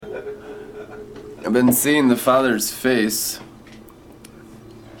I've been seeing the Father's face.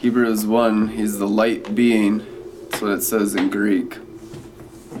 Hebrews 1, He's the light being. That's what it says in Greek.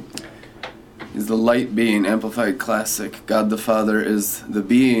 He's the light being, Amplified Classic. God the Father is the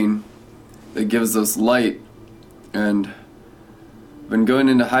being that gives us light. And I've been going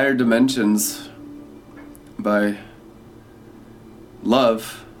into higher dimensions by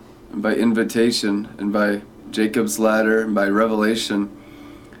love, and by invitation, and by Jacob's ladder, and by revelation,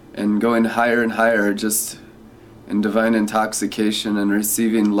 and going higher and higher just in divine intoxication and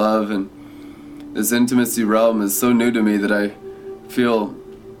receiving love. And this intimacy realm is so new to me that I feel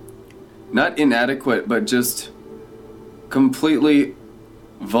not inadequate, but just completely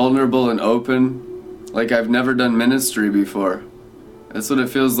vulnerable and open, like I've never done ministry before. That's what it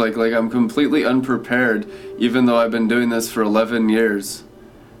feels like I'm completely unprepared, even though I've been doing this for 11 years.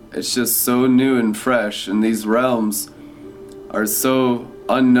 It's just so new and fresh, and these realms are so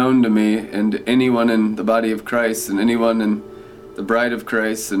unknown to me and anyone in the body of Christ, and anyone in the bride of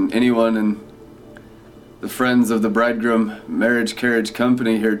Christ, and anyone in the friends of the bridegroom marriage carriage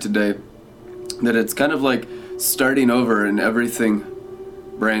company here today, that it's kind of like starting over and everything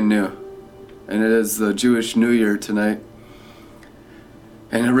brand new. And it is the Jewish New Year tonight.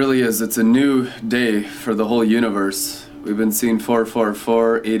 And it really is. It's a new day for the whole universe. We've been seeing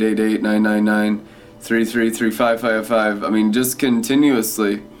 444, 888, 999, 333, 5555. I mean, just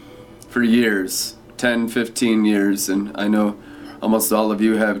continuously for years, 10, 15 years. And I know almost all of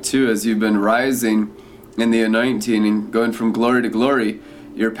you have too, as you've been rising in the anointing and going from glory to glory.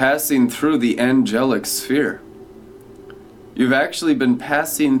 You're passing through the angelic sphere. You've actually been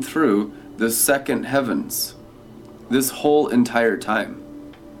passing through the second heavens this whole entire time.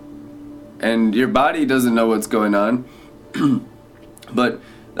 And your body doesn't know what's going on. But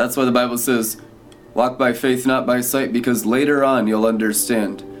that's why the Bible says, walk by faith, not by sight, because later on you'll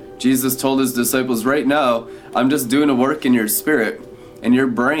understand. Jesus told his disciples, right now, I'm just doing a work in your spirit, and your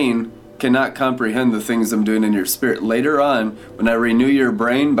brain cannot comprehend the things I'm doing in your spirit. Later on, when I renew your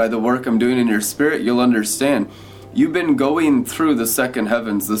brain by the work I'm doing in your spirit, you'll understand. You've been going through the second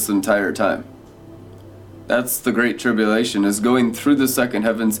heavens this entire time. That's the Great Tribulation, is going through the second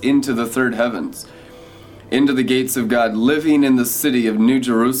heavens into the third heavens, into the gates of God, living in the city of New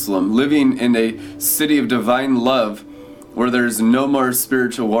Jerusalem, living in a city of divine love where there's no more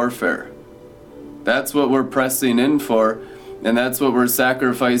spiritual warfare. That's what we're pressing in for, and that's what we're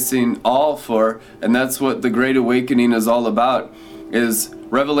sacrificing all for, and that's what the Great Awakening is all about, is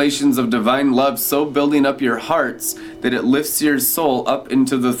revelations of divine love so building up your hearts that it lifts your soul up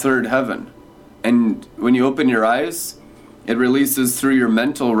into the third heaven. And when you open your eyes, it releases through your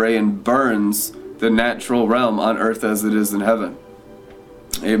mental ray and burns the natural realm on earth as it is in heaven.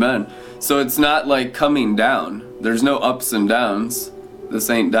 Amen. So it's not like coming down. There's no ups and downs. This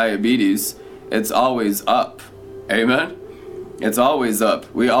ain't diabetes. It's always up. Amen. It's always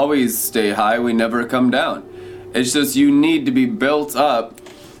up. We always stay high. We never come down. It's just you need to be built up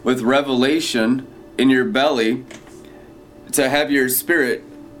with revelation in your belly to have your spirit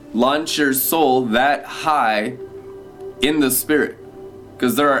launch your soul that high in the spirit.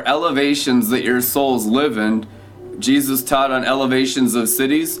 Because there are elevations that your souls live in. Jesus taught on elevations of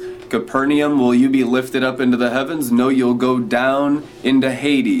cities. Capernaum, will you be lifted up into the heavens? No, you'll go down into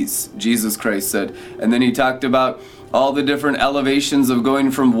Hades, Jesus Christ said. And then he talked about all the different elevations of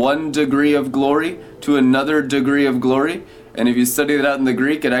going from one degree of glory to another degree of glory. And if you study that out in the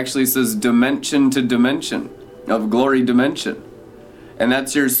Greek, it actually says dimension to dimension, of glory dimension. And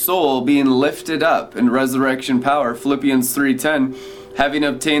that's your soul being lifted up in resurrection power. Philippians 3:10, having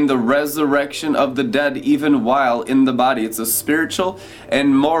obtained the resurrection of the dead even while in the body. It's a spiritual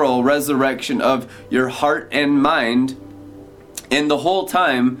and moral resurrection of your heart and mind. And the whole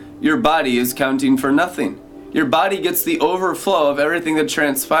time, your body is counting for nothing. Your body gets the overflow of everything that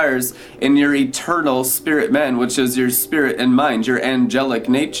transpires in your eternal spirit man, which is your spirit and mind, your angelic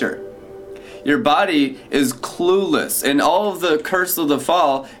nature. Your body is clueless, and all of the curse of the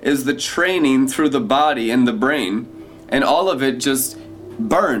fall is the training through the body and the brain, and all of it just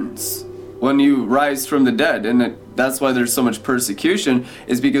burns when you rise from the dead. And that's why there's so much persecution,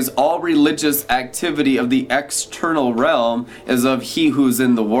 is because all religious activity of the external realm is of he who's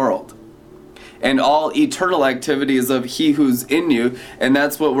in the world. And all eternal activity is of he who's in you. And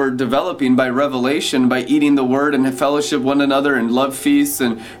that's what we're developing by revelation, by eating the word and fellowship one another and love feasts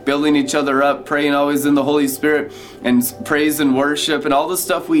and building each other up, praying always in the Holy Spirit and praise and worship. And all the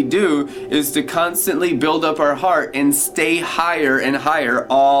stuff we do is to constantly build up our heart and stay higher and higher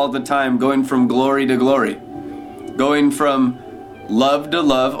all the time, going from glory to glory, going from love to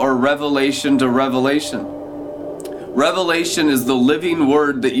love or revelation to revelation. Revelation is the living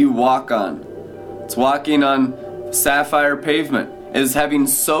word that you walk on. It's walking on sapphire pavement. It is having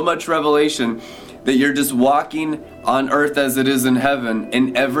so much revelation that you're just walking on earth as it is in heaven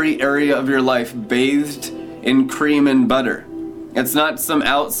in every area of your life, bathed in cream and butter. It's not some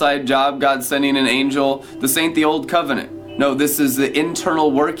outside job, God sending an angel. This ain't the old covenant. No, this is the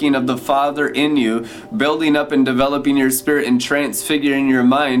internal working of the Father in you, building up and developing your spirit and transfiguring your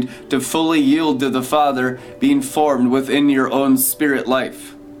mind to fully yield to the Father being formed within your own spirit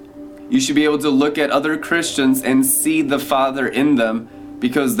life. You should be able to look at other Christians and see the Father in them,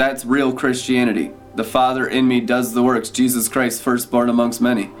 because that's real Christianity. The Father in me does the works. Jesus Christ, firstborn amongst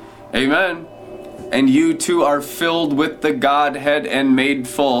many. Amen. And you too are filled with the Godhead and made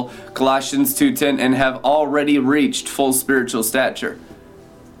full, Colossians 2:10, and have already reached full spiritual stature.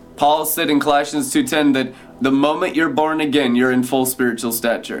 Paul said in Colossians 2:10 that the moment you're born again, you're in full spiritual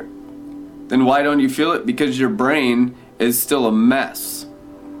stature. Then why don't you feel it? Because your brain is still a mess.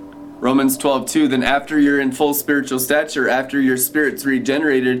 Romans 12:2, then after you're in full spiritual stature, after your spirit's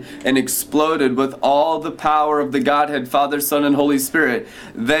regenerated and exploded with all the power of the Godhead, Father, Son, and Holy Spirit,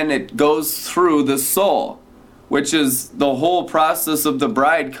 then it goes through the soul, which is the whole process of the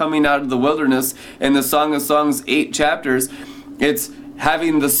bride coming out of the wilderness in the Song of Songs 8 chapters. It's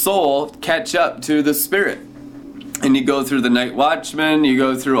having the soul catch up to the spirit. And you go through the night watchman, you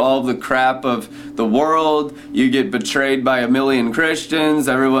go through all the crap of the world, you get betrayed by a million Christians,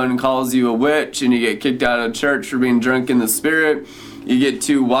 everyone calls you a witch, and you get kicked out of church for being drunk in the spirit. You get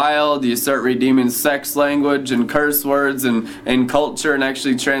too wild, you start redeeming sex language and curse words and culture and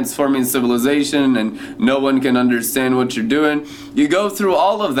actually transforming civilization, and no one can understand what you're doing. You go through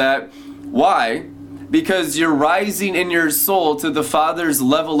all of that. Why? Because you're rising in your soul to the Father's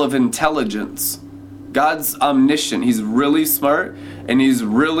level of intelligence. God's omniscient. He's really smart, and He's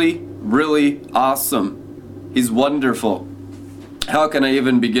really, really awesome. He's wonderful. How can I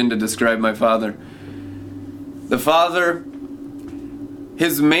even begin to describe my Father? The Father,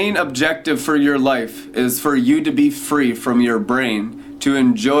 His main objective for your life is for you to be free from your brain, to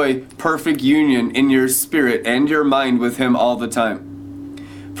enjoy perfect union in your spirit and your mind with Him all the time.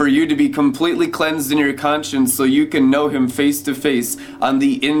 For you to be completely cleansed in your conscience so you can know Him face to face on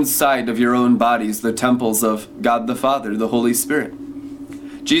the inside of your own bodies, the temples of God the Father, the Holy Spirit.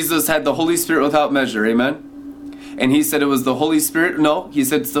 Jesus had the Holy Spirit without measure, amen? And He said it was the Holy Spirit? No, He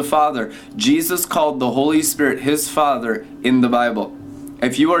said it's the Father. Jesus called the Holy Spirit His Father in the Bible.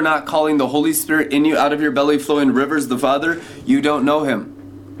 If you are not calling the Holy Spirit in you out of your belly flowing rivers the Father, you don't know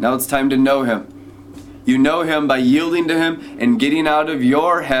Him. Now it's time to know Him. You know Him by yielding to Him and getting out of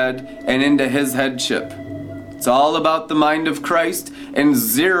your head and into His headship. It's all about the mind of Christ and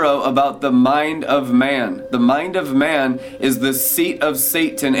zero about the mind of man. The mind of man is the seat of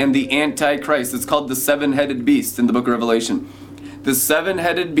Satan and the Antichrist. It's called the seven-headed beast in the book of Revelation. The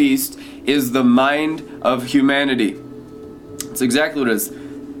seven-headed beast is the mind of humanity. It's exactly what it is.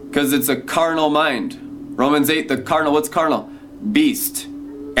 Because it's a carnal mind. Romans 8, the carnal, what's carnal? Beast.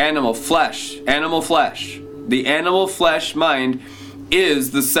 Animal flesh. Animal flesh. The animal flesh mind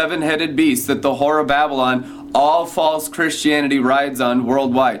is the seven-headed beast that the whore of Babylon, all false Christianity rides on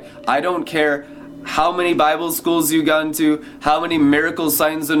worldwide. I don't care how many Bible schools you've gone to, how many miracle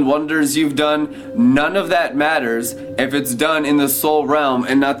signs and wonders you've done. None of that matters if it's done in the soul realm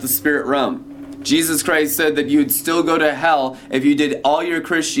and not the spirit realm. Jesus Christ said that you'd still go to hell if you did all your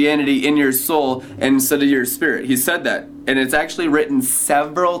Christianity in your soul instead of your spirit. He said that. And it's actually written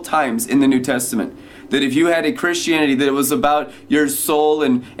several times in the New Testament. That if you had a Christianity that it was about your soul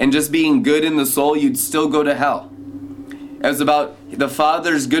and just being good in the soul, you'd still go to hell. It was about the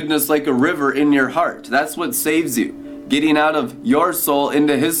Father's goodness like a river in your heart. That's what saves you. Getting out of your soul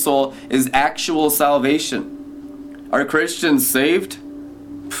into His soul is actual salvation. Are Christians saved?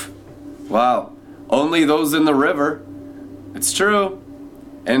 Wow. Only those in the river. It's true.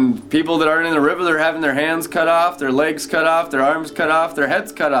 And people that aren't in the river, they're having their hands cut off, their legs cut off, their arms cut off, their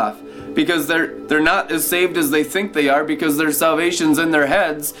heads cut off. Because they're not as saved as they think they are, because their salvation's in their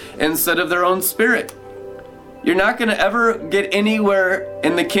heads instead of their own spirit. You're not going to ever get anywhere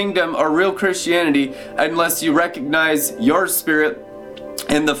in the kingdom or real Christianity unless you recognize your spirit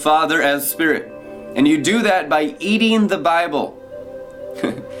and the Father as spirit. And you do that by eating the Bible.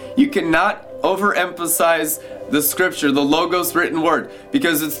 You cannot overemphasize the scripture, the Logos written word,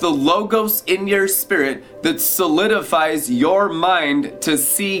 because it's the Logos in your spirit that solidifies your mind to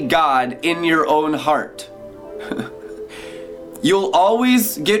see God in your own heart. You'll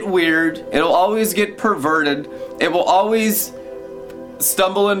always get weird. It'll always get perverted. It will always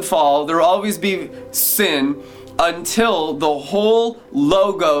stumble and fall. There will always be sin until the whole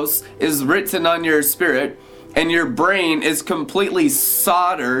Logos is written on your spirit and your brain is completely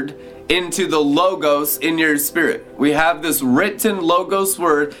soldered into the Logos in your spirit. We have this written Logos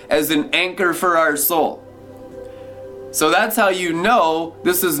word as an anchor for our soul. So that's how you know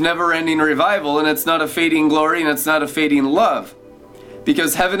this is never-ending revival, and it's not a fading glory, and it's not a fading love.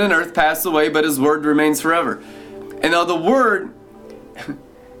 Because heaven and earth pass away, but His word remains forever. And now the word,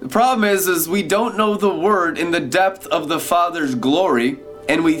 the problem is we don't know the word in the depth of the Father's glory,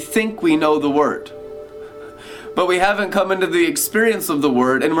 and we think we know the word. But we haven't come into the experience of the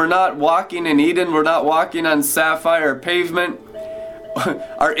word, and we're not walking in Eden, we're not walking on sapphire pavement.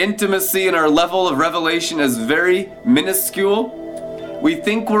 Our intimacy and our level of revelation is very minuscule. We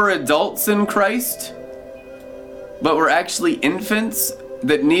think we're adults in Christ, but we're actually infants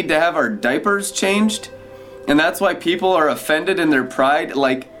that need to have our diapers changed. And that's why people are offended in their pride,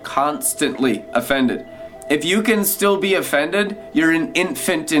 like constantly offended. If you can still be offended, you're an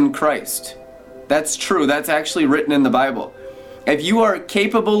infant in Christ. That's true. That's actually written in the Bible. If you are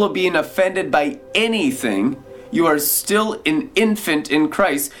capable of being offended by anything, you are still an infant in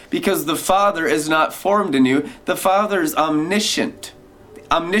Christ, because the Father is not formed in you. The Father is omniscient.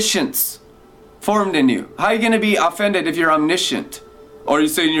 Omniscience formed in you. How are you going to be offended if you're omniscient? Or are you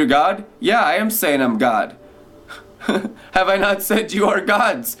saying you're God? Yeah, I am saying I'm God. Have I not said you are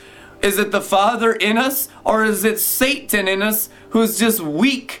gods? Is it the Father in us, or is it Satan in us who's just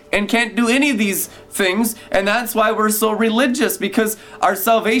weak and can't do any of these things? And that's why we're so religious, because our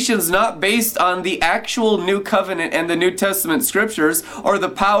salvation is not based on the actual New Covenant and the New Testament scriptures or the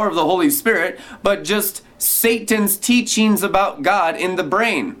power of the Holy Spirit, but just Satan's teachings about God in the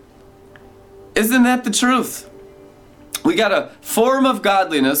brain. Isn't that the truth? We got a form of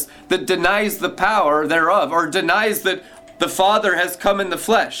godliness that denies the power thereof, or denies that the Father has come in the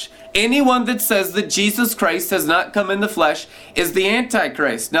flesh. Anyone that says that Jesus Christ has not come in the flesh is the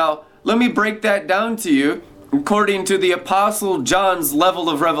Antichrist. Now, let me break that down to you according to the Apostle John's level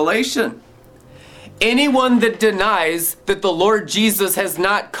of revelation. Anyone that denies that the Lord Jesus has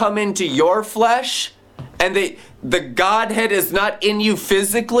not come into your flesh and the Godhead is not in you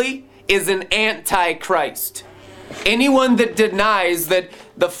physically is an Antichrist. Anyone that denies that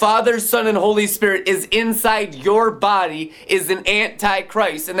the Father, Son, and Holy Spirit is inside your body is an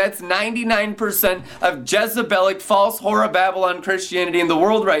Antichrist. And that's 99% of Jezebelic, false whore Babylon Christianity in the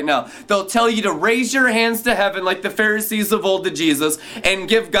world right now. They'll tell you to raise your hands to heaven like the Pharisees of old to Jesus and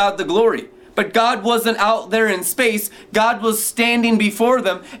give God the glory. But God wasn't out there in space. God was standing before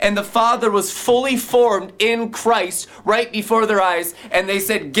them, and the Father was fully formed in Christ right before their eyes. And they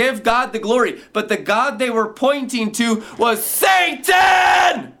said, give God the glory. But the God they were pointing to was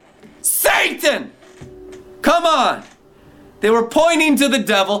Satan! Satan! Come on! They were pointing to the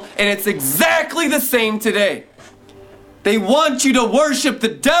devil, and it's exactly the same today. They want you to worship the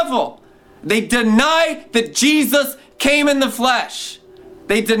devil. They deny that Jesus came in the flesh.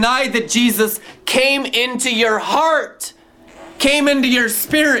 They deny that Jesus came into your heart, came into your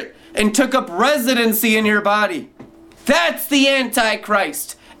spirit, and took up residency in your body. That's the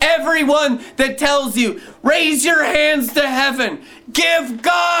Antichrist. Everyone that tells you, raise your hands to heaven, give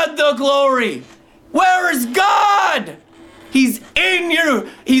God the glory. Where is God? He's in you.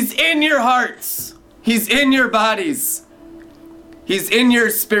 He's in your hearts. He's in your bodies. He's in your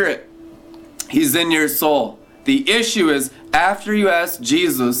spirit. He's in your soul. The issue is, after you ask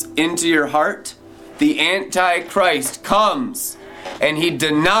Jesus into your heart, the Antichrist comes and he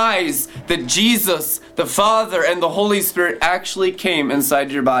denies that Jesus, the Father, and the Holy Spirit actually came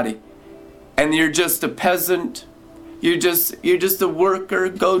inside your body. And you're just a peasant. You're just a worker.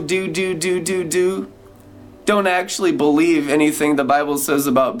 Go do. Don't actually believe anything the Bible says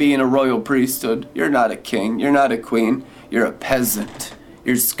about being a royal priesthood. You're not a king. You're not a queen. You're a peasant.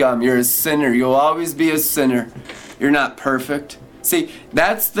 You're scum. You're a sinner. You'll always be a sinner. You're not perfect. See,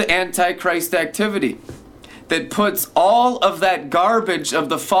 that's the Antichrist activity that puts all of that garbage of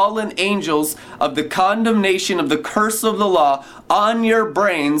the fallen angels, of the condemnation, of the curse of the law on your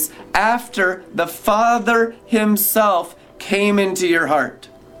brains after the Father himself came into your heart.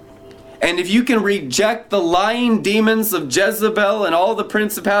 And if you can reject the lying demons of Jezebel and all the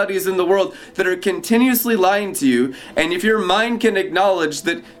principalities in the world that are continuously lying to you, and if your mind can acknowledge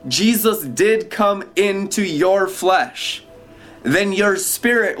that Jesus did come into your flesh, then your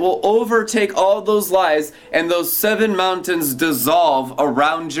spirit will overtake all those lies, and those 7 mountains dissolve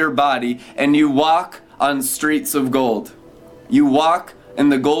around your body, and you walk on streets of gold. You walk in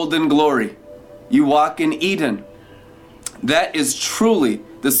the golden glory. You walk in Eden. That is truly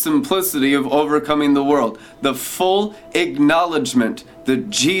the simplicity of overcoming the world. The full acknowledgement that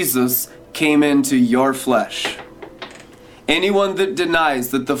Jesus came into your flesh. Anyone that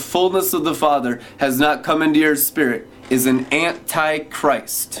denies that the fullness of the Father has not come into your spirit is an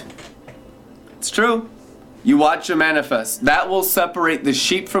Antichrist. It's true. You watch it manifest. That will separate the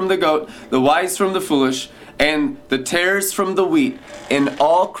sheep from the goat, the wise from the foolish, and the tares from the wheat in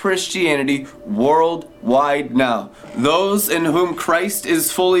all Christianity worldwide now. Those in whom Christ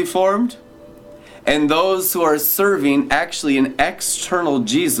is fully formed, and those who are serving actually an external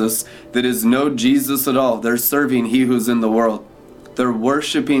Jesus that is no Jesus at all. They're serving he who's in the world. They're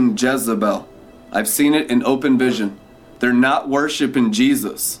worshiping Jezebel. I've seen it in open vision. They're not worshiping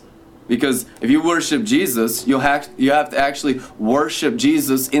Jesus. Because if you worship Jesus, you have to actually worship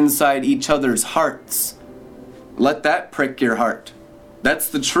Jesus inside each other's hearts. Let that prick your heart. That's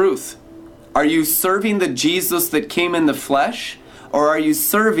the truth. Are you serving the Jesus that came in the flesh? Or are you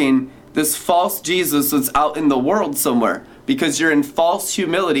serving this false Jesus that's out in the world somewhere? Because you're in false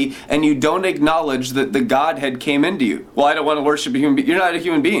humility and you don't acknowledge that the Godhead came into you. Well, I don't want to worship a human being. You're not a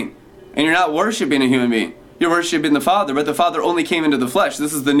human being. And you're not worshiping a human being. You're worshiping the Father, but the Father only came into the flesh.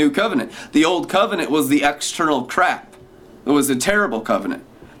 This is the new covenant. The old covenant was the external crap. It was a terrible covenant.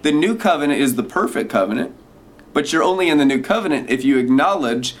 The new covenant is the perfect covenant, but you're only in the new covenant if you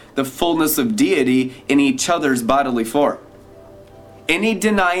acknowledge the fullness of deity in each other's bodily form. Any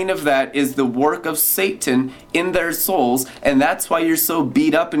denying of that is the work of Satan in their souls, and that's why you're so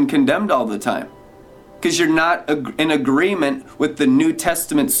beat up and condemned all the time. Because you're not in agreement with the New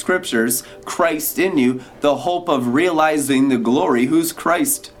Testament scriptures, Christ in you, the hope of realizing the glory. Who's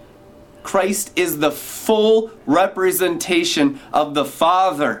Christ? Christ is the full representation of the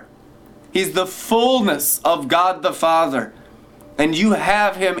Father. He's the fullness of God the Father. And you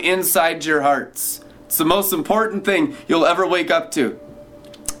have him inside your hearts. It's the most important thing you'll ever wake up to.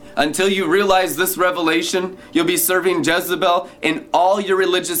 Until you realize this revelation, you'll be serving Jezebel in all your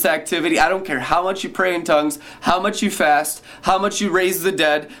religious activity. I don't care how much you pray in tongues, how much you fast, how much you raise the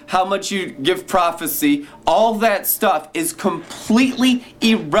dead, how much you give prophecy. All that stuff is completely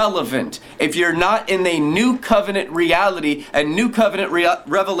irrelevant if you're not in a new covenant reality, a new covenant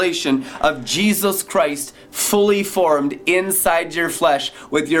revelation of Jesus Christ fully formed inside your flesh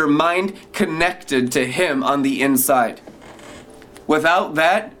with your mind connected to him on the inside. Without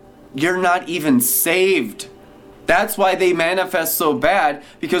that, you're not even saved. That's why they manifest so bad,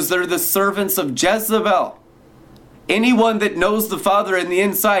 because they're the servants of Jezebel. Anyone that knows the Father in the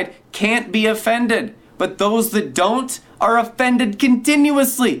inside can't be offended, but those that don't are offended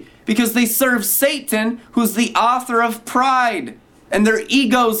continuously because they serve Satan, who's the author of pride, and their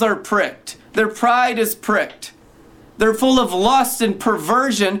egos are pricked. Their pride is pricked. They're full of lust and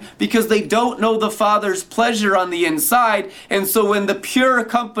perversion because they don't know the Father's pleasure on the inside. And so when the pure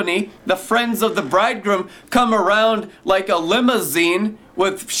company, the friends of the bridegroom, come around like a limousine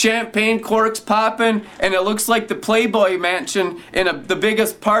with champagne corks popping, and it looks like the Playboy Mansion in the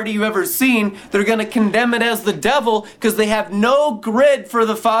biggest party you've ever seen, they're going to condemn it as the devil because they have no grid for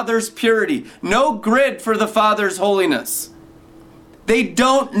the Father's purity, no grid for the Father's holiness. They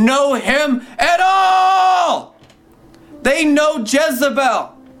don't know him at all. They know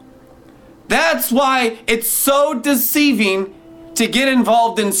Jezebel. That's why it's so deceiving to get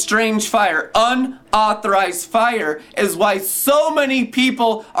involved in strange fire. Unauthorized fire is why so many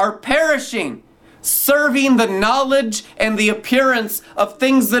people are perishing, serving the knowledge and the appearance of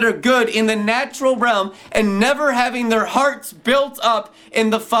things that are good in the natural realm and never having their hearts built up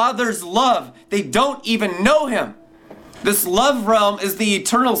in the Father's love. They don't even know him. This love realm is the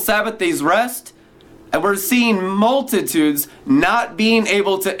eternal Sabbath day's rest. And we're seeing multitudes not being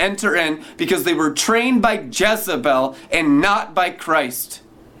able to enter in because they were trained by Jezebel and not by Christ.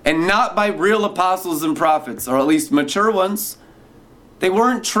 And not by real apostles and prophets, or at least mature ones. They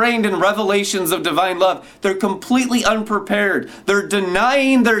weren't trained in revelations of divine love. They're completely unprepared. They're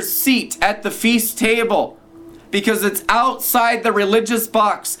denying their seat at the feast table because it's outside the religious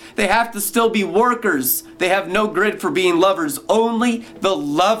box. They have to still be workers. They have no grid for being lovers. Only the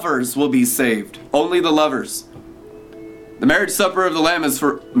lovers will be saved. Only the lovers. The marriage supper of the Lamb is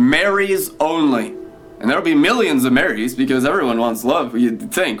for Marys only. And there'll be millions of Marys because everyone wants love,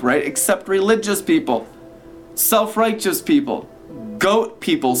 you'd think, right? Except religious people, self-righteous people, goat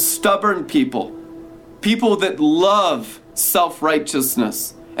people, stubborn people, people that love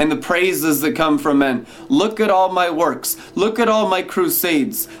self-righteousness and the praises that come from men. Look at all my works. Look at all my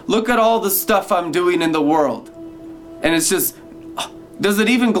crusades. Look at all the stuff I'm doing in the world. And it's just, does it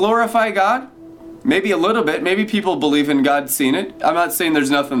even glorify God? Maybe a little bit. Maybe people believe in God seeing it. I'm not saying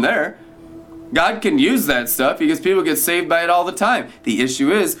there's nothing there. God can use that stuff because people get saved by it all the time. The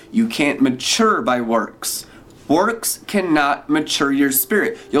issue is you can't mature by works. Works cannot mature your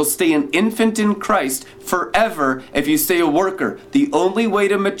spirit. You'll stay an infant in Christ forever if you stay a worker. The only way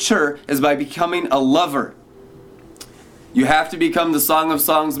to mature is by becoming a lover. You have to become the Song of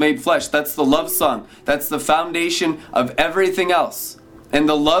Songs made flesh. That's the love song. That's the foundation of everything else. And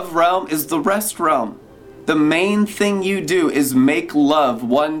the love realm is the rest realm. The main thing you do is make love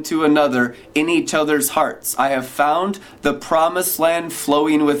one to another in each other's hearts. I have found the promised land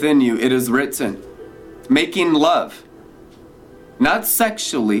flowing within you. It is written. Making love. Not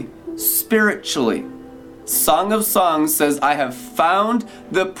sexually, spiritually. Song of Songs says, I have found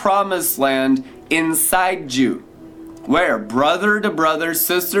the promised land inside you. Where? Brother to brother,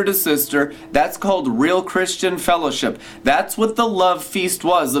 sister to sister. That's called real Christian fellowship. That's what the love feast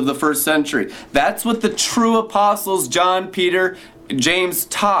was of the first century. That's what the true apostles, John, Peter, James,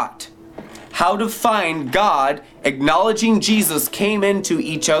 taught. How to find God, acknowledging Jesus came into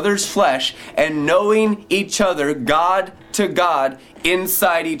each other's flesh and knowing each other, God to God,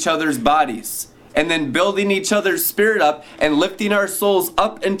 inside each other's bodies. And then building each other's spirit up and lifting our souls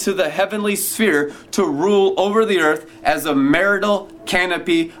up into the heavenly sphere to rule over the earth as a marital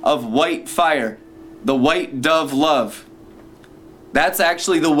canopy of white fire, the white dove love. That's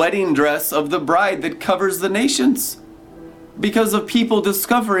actually the wedding dress of the bride that covers the nations, because of people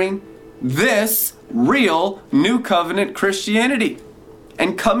discovering this real new covenant Christianity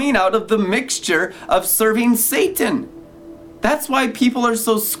and coming out of the mixture of serving Satan. That's why people are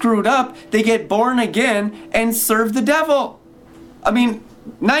so screwed up. They get born again and serve the devil. I mean,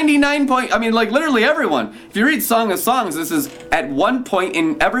 literally everyone. If you read Song of Songs, this is at one point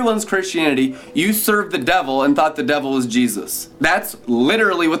in everyone's Christianity, you served the devil and thought the devil was Jesus. That's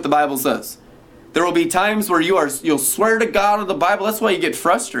literally what the Bible says. There will be times where you'll swear to God or the Bible. That's why you get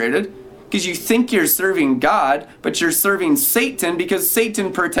frustrated. Because you think you're serving God, but you're serving Satan, because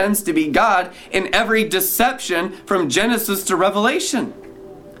Satan pretends to be God in every deception from Genesis to Revelation.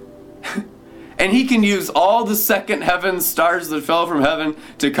 And he can use all the second heaven stars that fell from heaven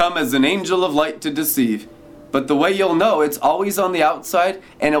to come as an angel of light to deceive. But the way you'll know, it's always on the outside,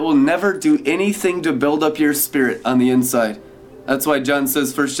 and it will never do anything to build up your spirit on the inside. That's why John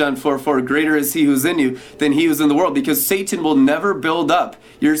says, 1 John 4:4, greater is he who's in you than he who's in the world, because Satan will never build up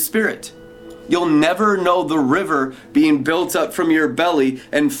your spirit. You'll never know the river being built up from your belly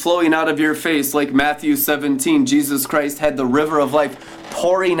and flowing out of your face like Matthew 17. Jesus Christ had the river of life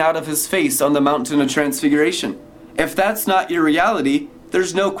pouring out of his face on the mountain of transfiguration. If that's not your reality,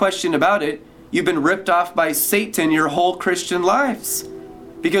 there's no question about it. You've been ripped off by Satan your whole Christian lives.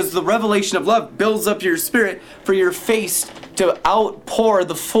 Because the revelation of love builds up your spirit for your face to outpour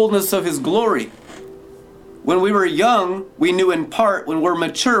the fullness of his glory. When we were young, we knew in part. When we're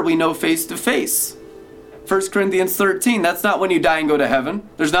mature, we know face to face. 1 Corinthians 13, that's not when you die and go to heaven.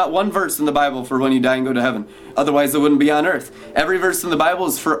 There's not one verse in the Bible for when you die and go to heaven. Otherwise, it wouldn't be on earth. Every verse in the Bible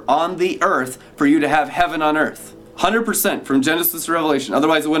is for on the earth, for you to have heaven on earth. 100% from Genesis to Revelation.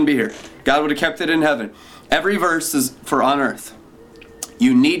 Otherwise, it wouldn't be here. God would have kept it in heaven. Every verse is for on earth.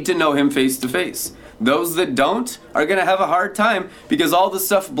 You need to know him face to face. Those that don't are going to have a hard time, because all the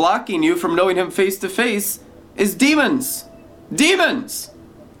stuff blocking you from knowing him face to face is demons. Demons.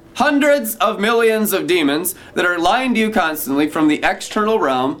 Hundreds of millions of demons that are lying to you constantly from the external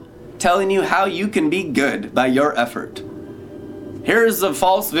realm, telling you how you can be good by your effort. Here's a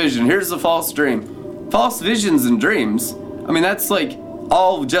false vision. Here's a false dream. False visions and dreams, I mean, that's like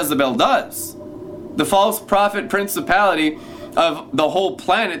all Jezebel does. The false prophet principality of the whole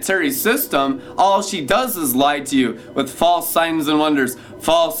planetary system, all she does is lie to you with false signs and wonders,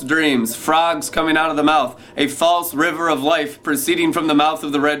 false dreams, frogs coming out of the mouth, a false river of life proceeding from the mouth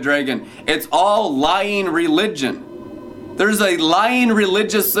of the red dragon. It's all lying religion. There's a lying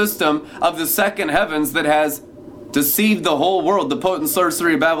religious system of the second heavens that has deceived the whole world, the potent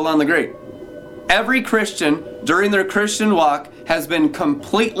sorcery of Babylon the Great. Every Christian during their Christian walk has been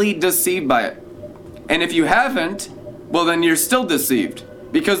completely deceived by it. And if you haven't, well, then you're still deceived,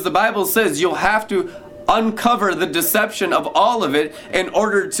 because the Bible says you'll have to uncover the deception of all of it in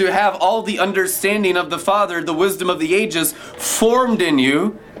order to have all the understanding of the Father, the wisdom of the ages, formed in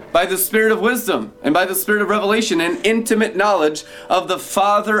you by the Spirit of wisdom and by the Spirit of revelation and intimate knowledge of the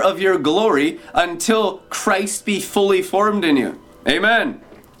Father of your glory until Christ be fully formed in you. Amen.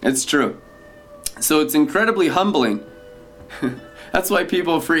 It's true. So it's incredibly humbling. That's why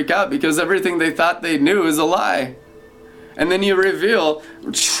people freak out, because everything they thought they knew is a lie. And then you reveal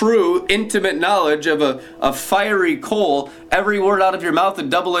true, intimate knowledge of a fiery coal, every word out of your mouth a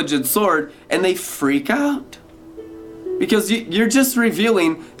double-edged sword, and they freak out. Because you're just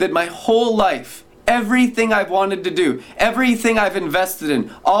revealing that my whole life, everything I've wanted to do, everything I've invested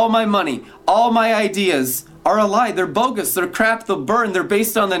in, all my money, all my ideas are a lie. They're bogus. They're crap. They'll burn. They're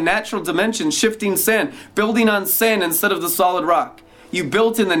based on the natural dimension, shifting sand, building on sand instead of the solid rock. You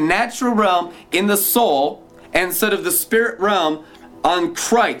built in the natural realm, in the soul, and set of the spirit realm on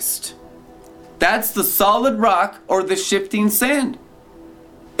Christ. That's the solid rock or the shifting sand.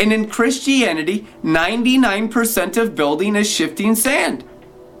 And in Christianity, 99% of building is shifting sand.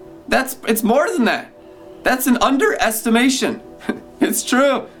 It's more than that. That's an underestimation. It's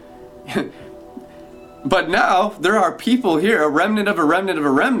true. But now there are people here, a remnant of a remnant of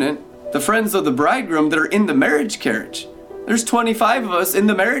a remnant, the friends of the bridegroom that are in the marriage carriage. There's 25 of us in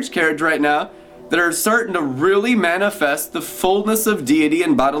the marriage carriage right now that are starting to really manifest the fullness of deity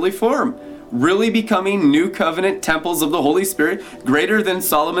in bodily form, really becoming new covenant temples of the Holy Spirit, greater than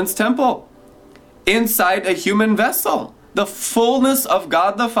Solomon's temple, inside a human vessel. The fullness of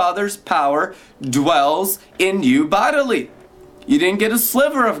God the Father's power dwells in you bodily. You didn't get a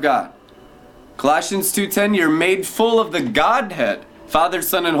sliver of God. Colossians 2:10, you're made full of the Godhead, Father,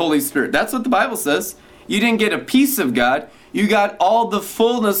 Son, and Holy Spirit. That's what the Bible says. You didn't get a piece of God. You got all the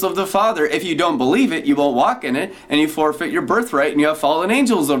fullness of the Father. If you don't believe it, you won't walk in it, and you forfeit your birthright, and you have fallen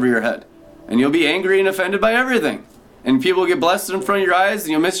angels over your head. And you'll be angry and offended by everything. And people get blessed in front of your eyes,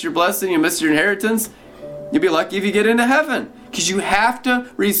 and you'll miss your blessing, you'll miss your inheritance. You'll be lucky if you get into heaven. Because you have to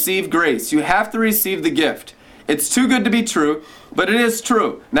receive grace. You have to receive the gift. It's too good to be true, but it is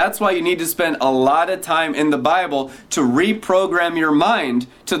true. That's why you need to spend a lot of time in the Bible to reprogram your mind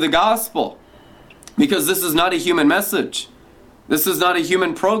to the gospel. Because this is not a human message. This is not a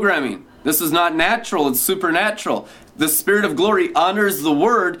human programming. This is not natural, it's supernatural. The Spirit of glory honors the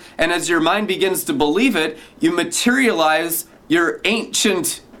Word, and as your mind begins to believe it, you materialize your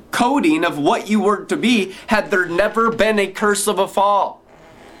ancient coding of what you were to be had there never been a curse of a fall.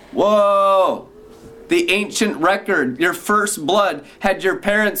 Whoa! The ancient record, your first blood, had your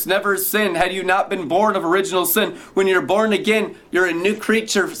parents never sinned, had you not been born of original sin. When you're born again, you're a new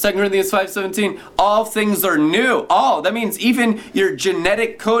creature, 2 Corinthians 5:17. All things are new. All. That means even your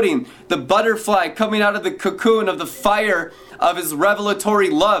genetic coding, the butterfly coming out of the cocoon of the fire of his revelatory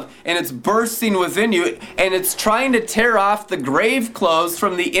love, and it's bursting within you, and it's trying to tear off the grave clothes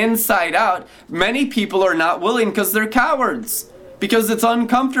from the inside out. Many people are not willing because they're cowards. Because it's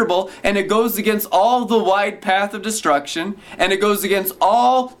uncomfortable, and it goes against all the wide path of destruction, and it goes against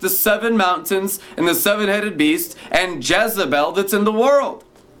all the 7 mountains and the 7-headed beast and Jezebel that's in the world.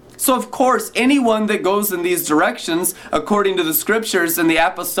 So of course, anyone that goes in these directions, according to the scriptures and the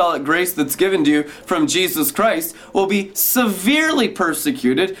apostolic grace that's given to you from Jesus Christ, will be severely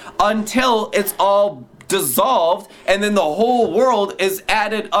persecuted until it's all dissolved, and then the whole world is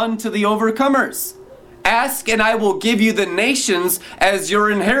added unto the overcomers. Ask and I will give you the nations as your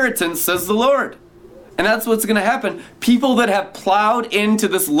inheritance, says the Lord. And that's what's going to happen. People that have plowed into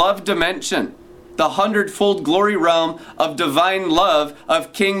this love dimension, the 100-fold glory realm of divine love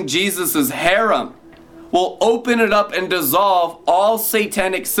of King Jesus' harem, will open it up and dissolve all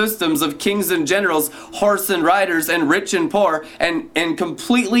satanic systems of kings and generals, horse and riders, and rich and poor, and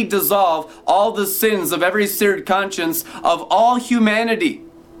completely dissolve all the sins of every seared conscience of all humanity.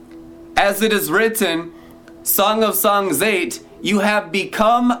 As it is written, Song of Songs 8, you have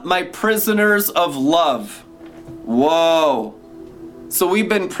become my prisoners of love. Whoa. So we've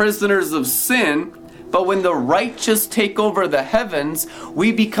been prisoners of sin, but when the righteous take over the heavens,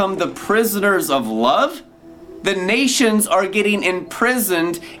 we become the prisoners of love? The nations are getting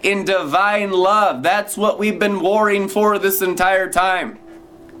imprisoned in divine love. That's what we've been warring for this entire time.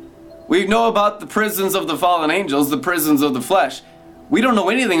 We know about the prisons of the fallen angels, the prisons of the flesh. We don't know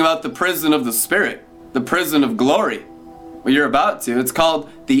anything about the prison of the Spirit, the prison of glory. Well, you're about to. It's called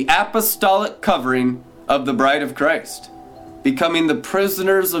the apostolic covering of the bride of Christ. Becoming the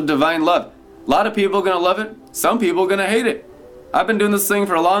prisoners of divine love. A lot of people are going to love it. Some people are going to hate it. I've been doing this thing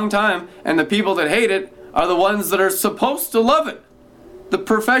for a long time, and the people that hate it are the ones that are supposed to love it. The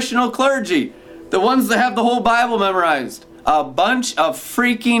professional clergy. The ones that have the whole Bible memorized. A bunch of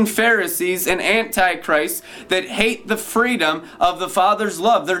freaking Pharisees and antichrists that hate the freedom of the Father's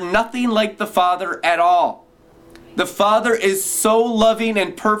love. They're nothing like the Father at all. The Father is so loving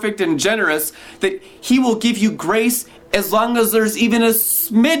and perfect and generous that He will give you grace as long as there's even a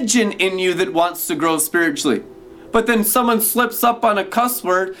smidgen in you that wants to grow spiritually. But then someone slips up on a cuss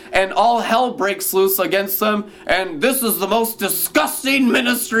word and all hell breaks loose against them, and this is the most disgusting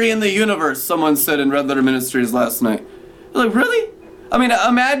ministry in the universe, someone said in Red Letter Ministries last night. Like, really? I mean,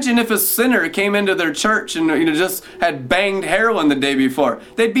 imagine if a sinner came into their church and just had banged heroin the day before.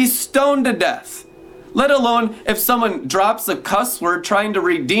 They'd be stoned to death. Let alone if someone drops a cuss word trying to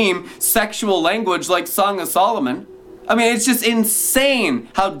redeem sexual language like Song of Solomon. I mean, it's just insane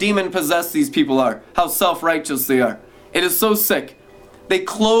how demon-possessed these people are, how self-righteous they are. It is so sick. They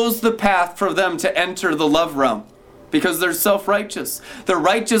close the path for them to enter the love realm because they're self-righteous. Their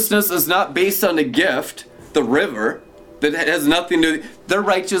righteousness is not based on a gift. the river that has nothing to do. Their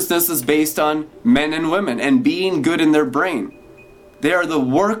righteousness is based on men and women and being good in their brain. They are the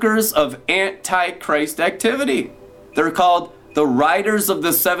workers of antichrist activity. They're called the riders of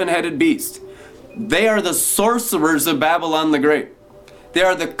the seven-headed beast. They are the sorcerers of Babylon the Great. They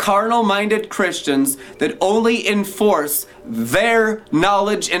are the carnal-minded Christians that only enforce their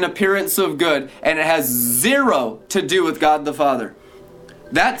knowledge and appearance of good, and it has zero to do with God the Father.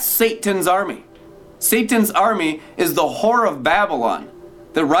 That's Satan's army. Satan's army is the whore of Babylon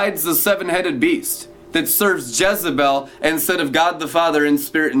that rides the seven-headed beast, that serves Jezebel instead of God the Father in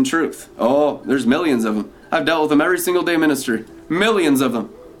spirit and truth. Oh, there's millions of them. I've dealt with them every single day ministry. Millions of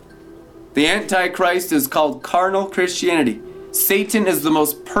them. The Antichrist is called carnal Christianity. Satan is the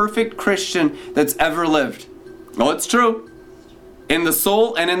most perfect Christian that's ever lived. Oh, it's true. In the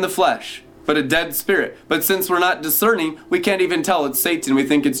soul and in the flesh, but a dead spirit. But since we're not discerning, we can't even tell it's Satan. We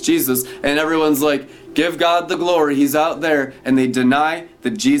think it's Jesus. And everyone's like, give God the glory. He's out there. And they deny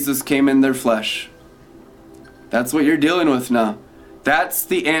that Jesus came in their flesh. That's what you're dealing with now. That's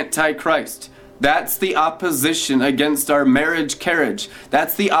the Antichrist. That's the opposition against our marriage carriage.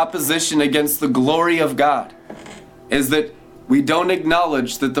 That's the opposition against the glory of God. Is that we don't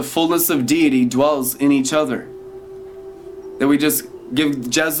acknowledge that the fullness of deity dwells in each other. That we just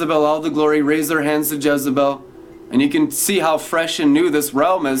give Jezebel all the glory, raise our hands to Jezebel. And you can see how fresh and new this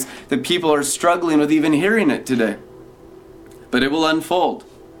realm is, that people are struggling with even hearing it today. But it will unfold.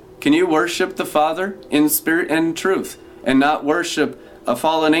 Can you worship the Father in spirit and truth and not worship a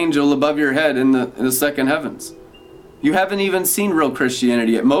fallen angel above your head in the second heavens? You haven't even seen real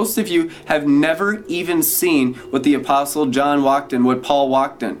Christianity yet. Most of you have never even seen what the Apostle John walked in, what Paul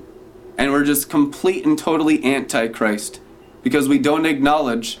walked in. And we're just complete and totally antichrist because we don't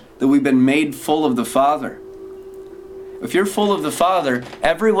acknowledge that we've been made full of the Father. If you're full of the Father,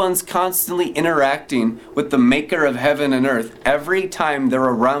 everyone's constantly interacting with the maker of heaven and earth every time they're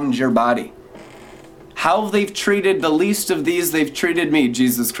around your body. How they've treated the least of these, they've treated me,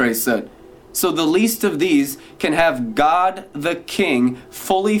 Jesus Christ said. So the least of these can have God the King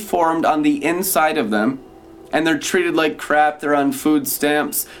fully formed on the inside of them, and they're treated like crap. They're on food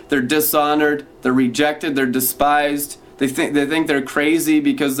stamps, they're dishonored, they're rejected, they're despised. They think they're crazy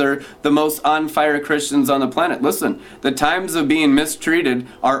because they're the most on fire Christians on the planet. Listen, the times of being mistreated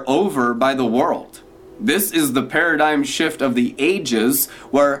are over by the world. This is the paradigm shift of the ages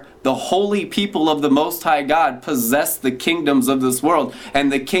where the holy people of the Most High God possess the kingdoms of this world.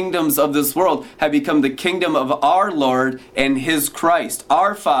 And the kingdoms of this world have become the kingdom of our Lord and His Christ,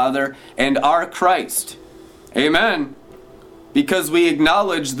 our Father and our Christ. Amen. Because we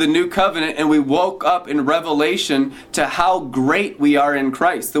acknowledge the new covenant and we woke up in Revelation to how great we are in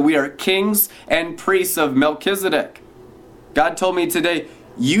Christ. That we are kings and priests of Melchizedek. God told me today,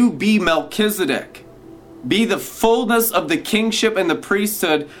 you be Melchizedek. Be the fullness of the kingship and the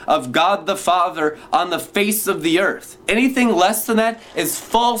priesthood of God the Father on the face of the earth. Anything less than that is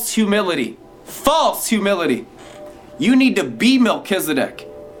false humility. False humility. You need to be Melchizedek.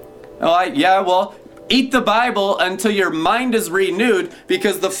 Eat the Bible until your mind is renewed,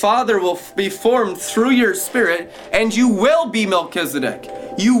 because the Father will be formed through your spirit, and you will be Melchizedek.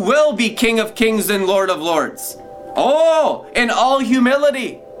 You will be King of Kings and Lord of Lords. Oh, in all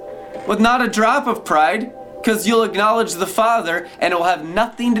humility, with not a drop of pride, because you'll acknowledge the Father, and it will have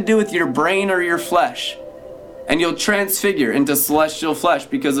nothing to do with your brain or your flesh. And you'll transfigure into celestial flesh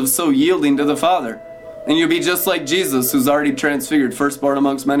because of so yielding to the Father. And you'll be just like Jesus, who's already transfigured, firstborn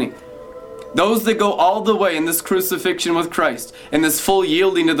amongst many. Those that go all the way in this crucifixion with Christ, and this full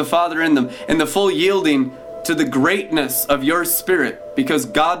yielding to the Father in them, and the full yielding to the greatness of your spirit, because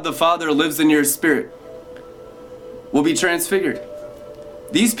God the Father lives in your spirit, will be transfigured.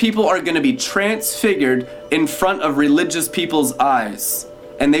 These people are going to be transfigured in front of religious people's eyes,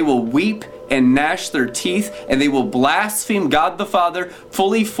 and they will weep and gnash their teeth, and they will blaspheme God the Father,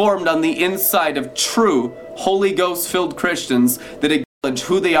 fully formed on the inside of true Holy Ghost-filled Christians that acknowledge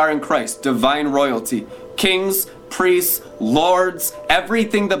who they are in Christ, divine royalty. Kings, priests, lords,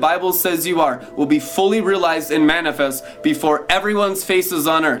 everything the Bible says you are will be fully realized and manifest before everyone's faces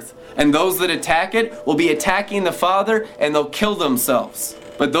on earth. And those that attack it will be attacking the Father, and they'll kill themselves.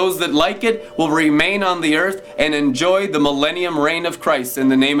 But those that like it will remain on the earth and enjoy the millennium reign of Christ in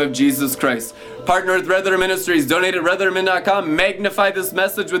the name of Jesus Christ. Partner with Red Letter Ministries. Donate at redlettermin.com. Magnify this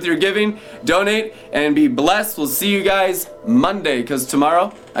message with your giving. Donate and be blessed. We'll see you guys Monday, because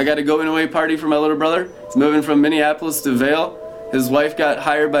tomorrow I got a going-away party for my little brother. He's moving from Minneapolis to Vail. His wife got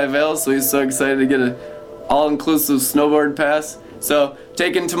hired by Vail, so he's so excited to get an all-inclusive snowboard pass. So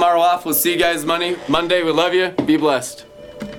taking tomorrow off. We'll see you guys Monday. We love you. Be blessed.